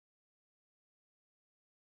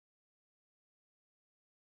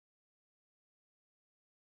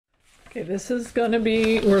Okay, this is going to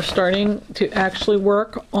be, we're starting to actually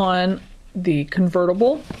work on the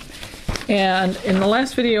convertible. And in the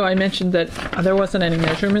last video I mentioned that there wasn't any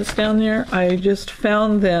measurements down there. I just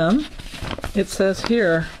found them. It says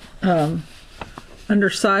here, under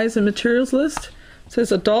size and materials list, it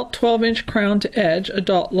says adult 12-inch crown to edge,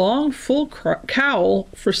 adult long full cowl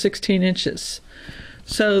for 16 inches.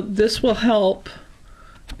 So this will help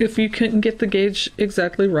if you couldn't get the gauge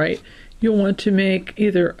exactly right. You'll want to make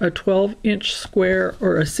either a 12-inch square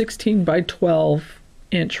or a 16 by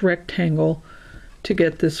 12-inch rectangle to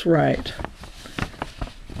get this right.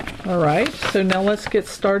 Alright, so now let's get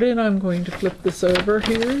started. I'm going to flip this over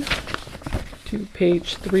here to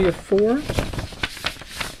page 3 of 4.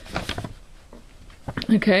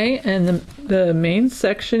 Okay, and the main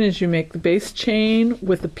section is you make the base chain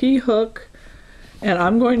with the P-hook, and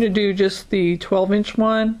I'm going to do just the 12-inch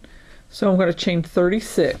one, so I'm going to chain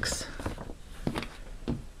 36.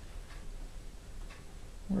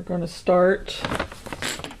 We're going to start,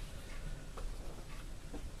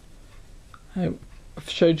 I've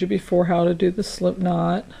showed you before how to do the slip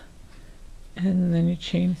knot, and then you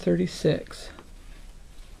chain 36.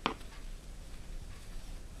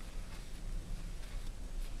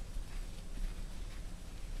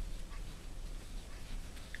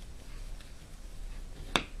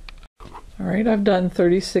 Alright, I've done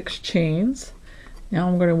 36 chains. Now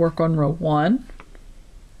I'm going to work on row 1.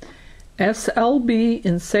 SLB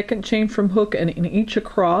in second chain from hook and in each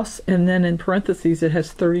across, and then in parentheses it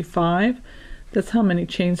has 35. That's how many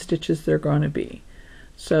chain stitches they're going to be.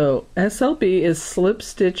 So SLB is slip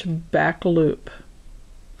stitch back loop.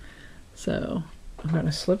 So I'm going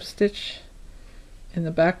to slip stitch in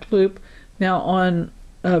the back loop. Now on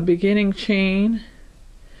a beginning chain,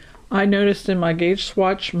 I noticed in my gauge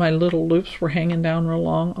swatch my little loops were hanging down real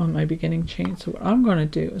long on my beginning chain. So what I'm going to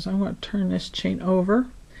do is I'm going to turn this chain over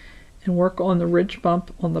and work on the ridge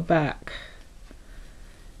bump on the back.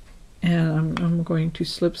 And I'm going to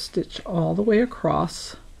slip stitch all the way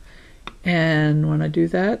across, and when I do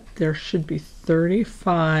that there should be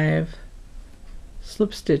 35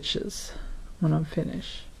 slip stitches when I'm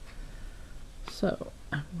finished. So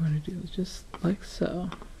I'm going to do just like so.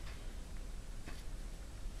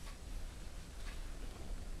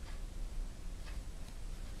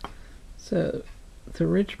 So the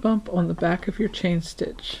ridge bump on the back of your chain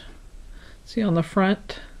stitch. See, on the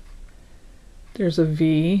front there's a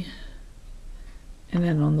V, and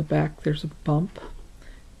then on the back there's a bump.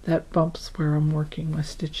 That bump's where I'm working my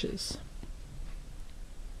stitches.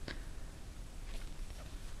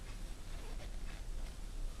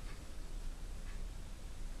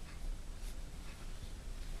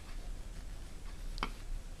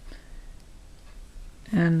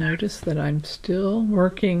 And notice that I'm still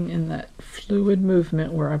working in that fluid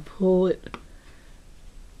movement where I pull it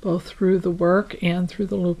both through the work and through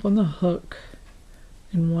the loop on the hook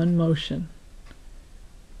in one motion.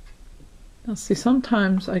 Now see,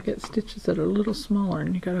 sometimes I get stitches that are a little smaller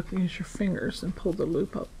and you gotta use your fingers and pull the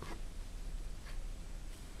loop up.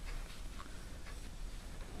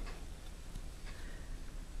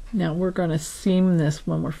 Now we're going to seam this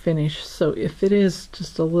when we're finished, so if it is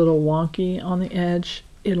just a little wonky on the edge,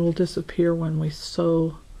 it'll disappear when we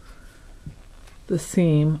sew the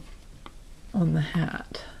seam on the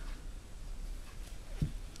hat.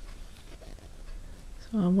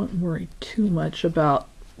 So I wouldn't worry too much about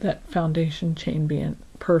that foundation chain being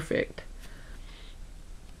perfect,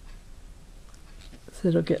 so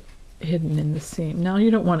it'll get hidden in the seam. Now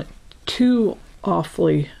you don't want it too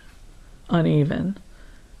awfully uneven,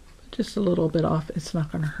 but just a little bit off. It's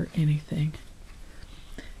not going to hurt anything.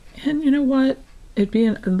 And you know what? It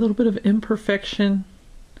being a little bit of imperfection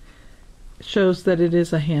shows that it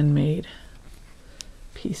is a handmade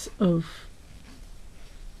piece of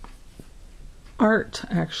art,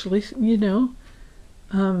 actually, you know.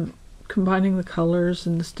 Combining the colors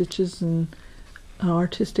and the stitches in an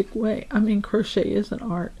artistic way. I mean, crochet is an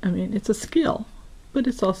art. I mean, it's a skill, but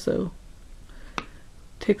it's also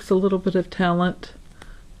takes a little bit of talent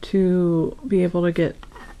to be able to get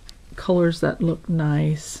colors that look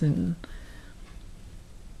nice, and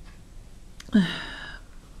I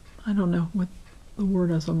don't know what the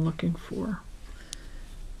word is I'm looking for.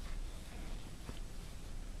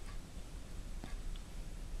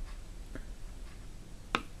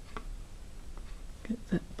 Get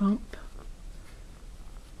that bump.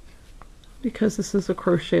 Because this is a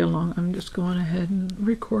crochet along, I'm just going ahead and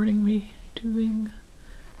recording me doing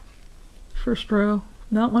first row.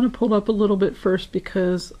 Not want to pull up a little bit first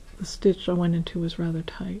because the stitch I went into was rather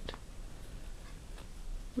tight,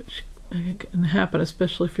 which can happen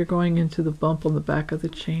especially if you're going into the bump on the back of the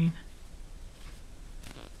chain.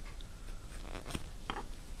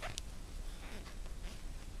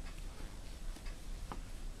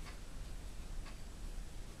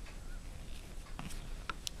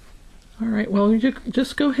 All right, well, you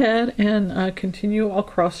just go ahead and continue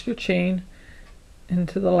across your chain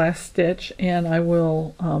into the last stitch, and I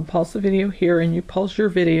will pause the video here, and you pause your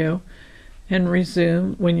video and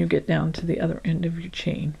resume when you get down to the other end of your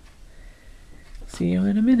chain. See you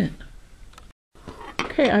in a minute.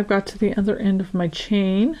 Okay, I've got to the other end of my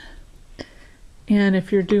chain, and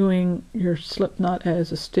if you're doing your slip knot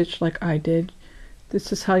as a stitch like I did,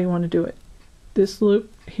 this is how you want to do it. This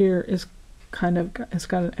loop here is it's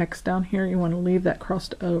got an X down here. You want to leave that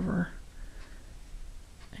crossed over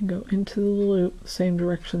and go into the loop the same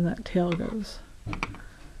direction that tail goes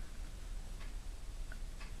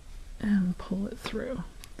and pull it through.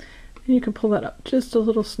 And you can pull that up just a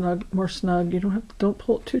little more snug. You don't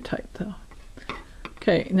pull it too tight though.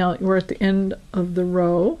 Okay, now we're at the end of the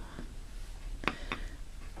row.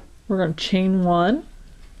 We're going to chain 1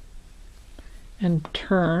 and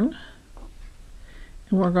turn,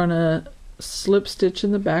 and we're going to slip stitch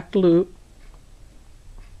in the back loop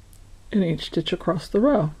in each stitch across the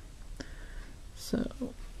row. So,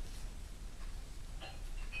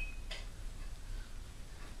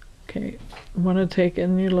 okay, you want to take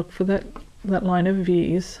and you look for that line of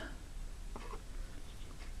V's.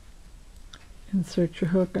 Insert your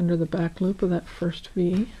hook under the back loop of that first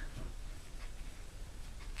V.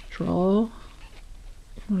 Draw, you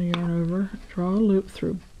want to yarn over, draw a loop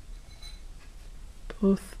through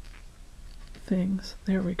both things.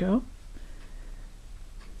 There we go.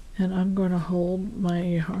 And I'm going to hold my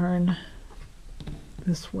yarn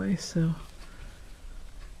this way so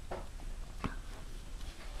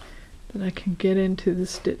that I can get into the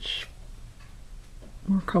stitch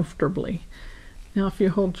more comfortably. Now if you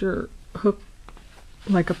hold your hook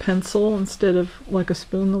like a pencil instead of like a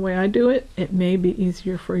spoon the way I do it, it may be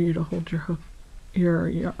easier for you to hold your hook,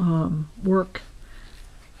 your work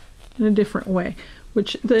in a different way.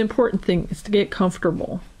 Which the important thing is to get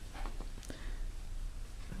comfortable.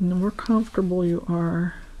 And the more comfortable you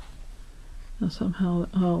are, now somehow,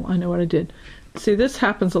 oh, I know what I did. See, this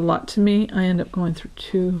happens a lot to me. I end up going through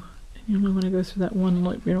 2. You only want to go through that one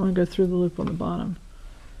loop. You don't want to go through the loop on the bottom.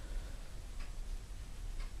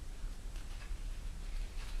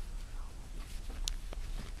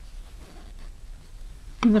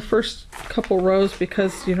 In the first couple rows,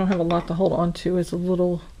 because you don't have a lot to hold on to, is a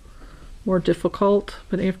little more difficult,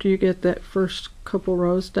 but after you get that first couple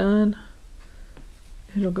rows done,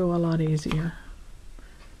 it'll go a lot easier.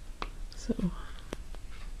 So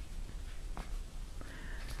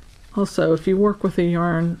also, if you work with a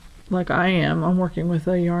yarn like I am, I'm working with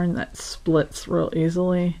a yarn that splits real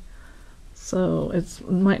easily, so it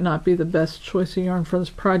might not be the best choice of yarn for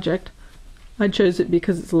this project. I chose it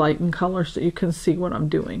because it's light in color so you can see what I'm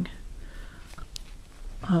doing.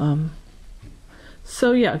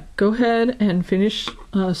 So yeah, go ahead and finish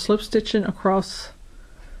slip stitching across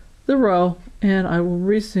the row, and I will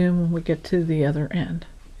resume when we get to the other end.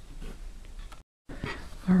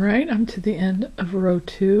 Alright, I'm to the end of row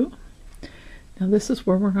 2. Now this is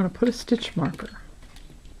where we're going to put a stitch marker.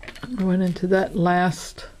 I'm going into that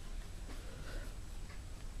last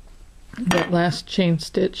chain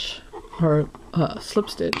stitch or slip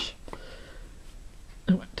stitch.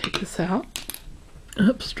 I'm going to take this out.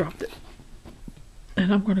 Oops, dropped it.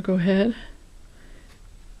 And I'm going to go ahead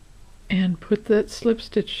and put that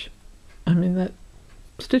that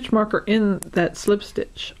stitch marker in that slip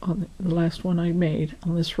stitch on the last one I made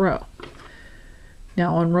on this row.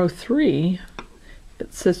 Now on row 3,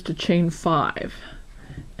 it says to chain 5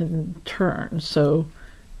 and turn. So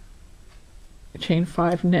chain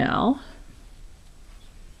 5 now.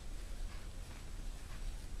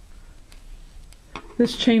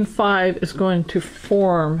 This chain 5 is going to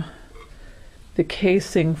form the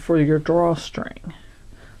casing for your drawstring.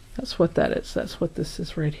 That's what that is. That's what this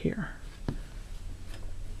is right here.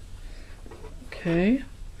 Okay,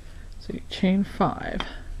 so you chain 5.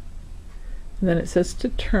 And then it says to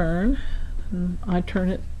turn, and I turn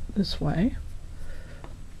it this way.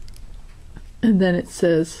 And then it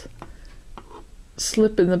says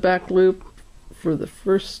slip in the back loop for the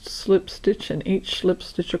first slip stitch and each slip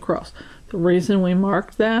stitch across. The reason we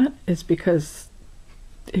marked that is because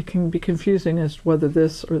it can be confusing as to whether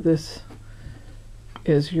this or this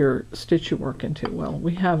is your stitch you work into. Well,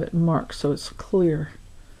 we have it marked so it's clear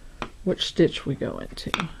which stitch we go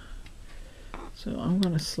into. So I'm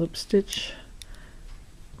going to slip stitch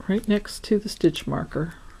right next to the stitch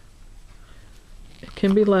marker. It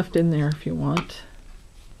can be left in there if you want.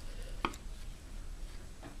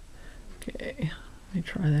 Okay, let me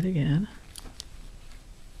try that again.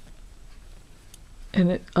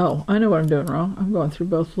 And oh, I know what I'm doing wrong. I'm going through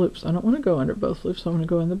both loops. I don't want to go under both loops. I want to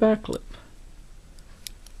go in the back loop.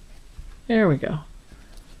 There we go.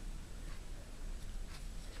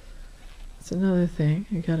 That's another thing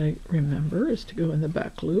you gotta remember, is to go in the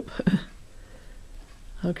back loop.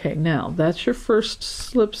 Okay, now that's your first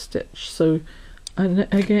slip stitch. So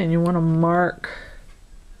again, you want to mark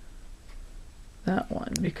that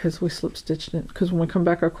one because we slip stitched it, because when we come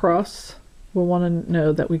back across, we'll want to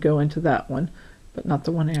know that we go into that one, but not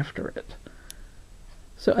the one after it.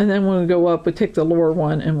 So, and then when we go up, we take the lower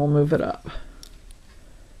one and we'll move it up.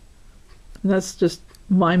 And that's just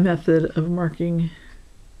my method of marking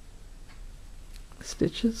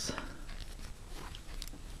stitches.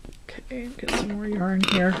 Okay, get some more yarn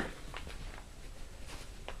here.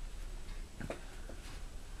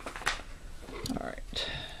 All right.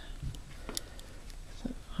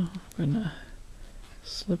 So I'm gonna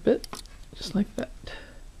slip it just like that.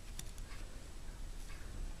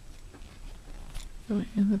 Going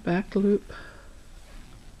in the back loop,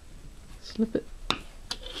 slip it,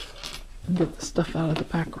 and get the stuff out of the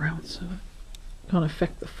background so it don't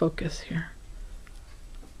affect the focus here.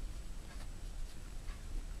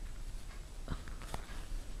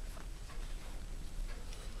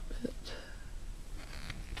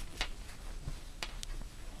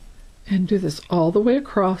 And do this all the way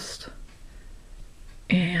across,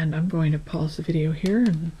 and I'm going to pause the video here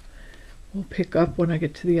and we'll pick up when I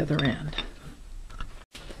get to the other end.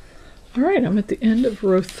 All right, I'm at the end of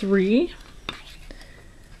row 3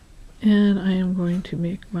 and I am going to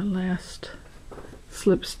make my last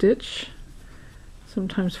slip stitch.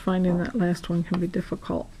 Sometimes finding that last one can be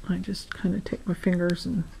difficult. I just kind of take my fingers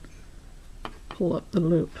and pull up the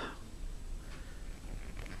loop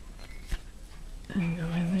and go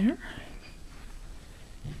in there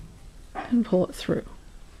and pull it through.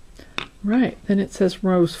 Right, then it says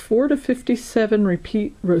rows 4 to 57,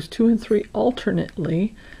 repeat rows 2 and 3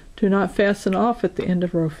 alternately. Do not fasten off at the end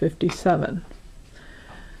of row 57.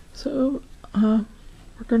 So we're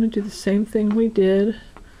going to do the same thing we did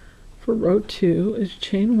for row 2, is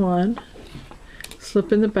chain 1,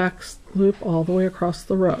 slip in the back loop all the way across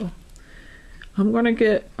the row. I'm going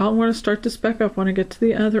to start this back up when I get to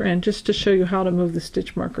the other end, just to show you how to move the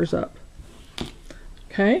stitch markers up.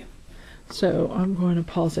 Okay, so I'm going to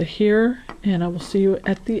pause it here and I will see you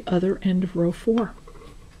at the other end of row 4.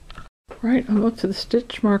 Right, I'm up to the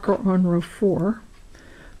stitch marker on row 4.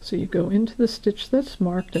 So you go into the stitch that's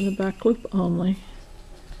marked in the back loop only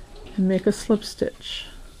and make a slip stitch.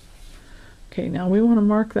 Okay, now we want to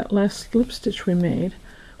mark that last slip stitch we made.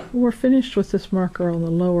 We're finished with this marker on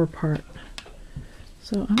the lower part.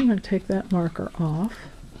 So I'm going to take that marker off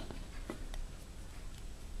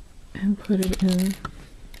and put it in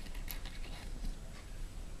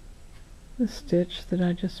the stitch that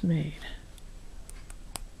I just made.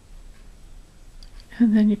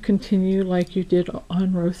 And then you continue like you did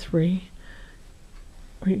on row 3,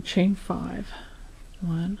 where you chain 5.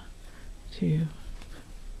 1, 2,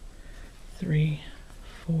 3,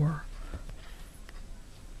 4,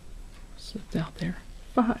 slipped out there,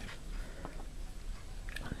 5.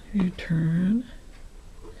 You turn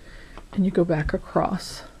and you go back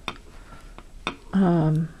across.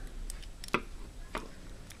 I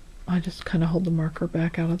just kind of hold the marker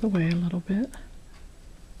back out of the way a little bit.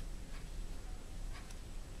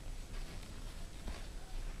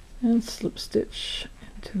 And slip stitch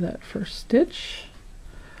into that first stitch.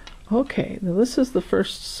 Okay, now this is the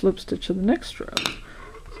first slip stitch of the next row.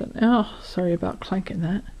 So now, sorry about clanking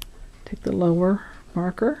that, take the lower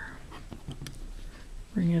marker,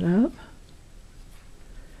 bring it up,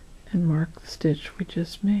 and mark the stitch we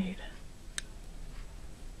just made.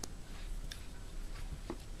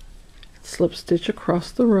 Slip stitch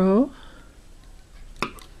across the row,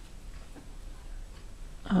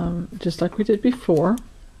 just like we did before.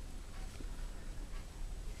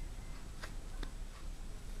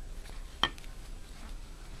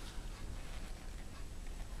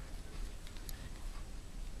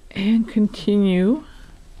 And continue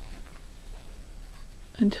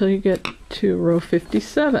until you get to row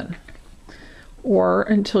 57, or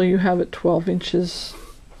until you have it 12 inches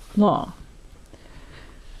long.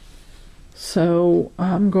 So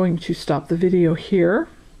I'm going to stop the video here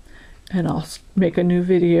and I'll make a new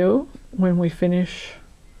video when we finish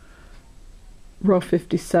row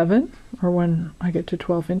 57, or when I get to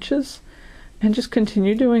 12 inches, and just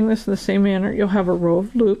continue doing this in the same manner. You'll have a row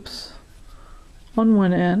of loops on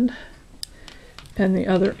one end and the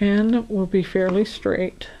other end will be fairly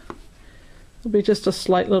straight. There'll be just a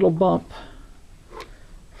slight little bump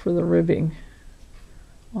for the ribbing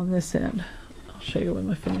on this end. I'll show you with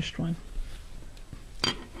my finished one.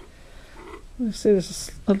 You see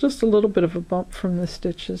there's just a little bit of a bump from the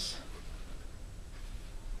stitches.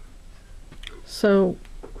 So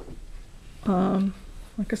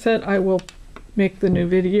like I said, I will make the new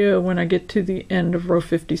video when I get to the end of row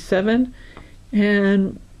 57,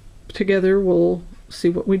 and together we'll see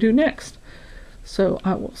what we do next. So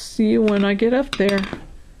I will see you when I get up there.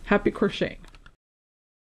 Happy crocheting.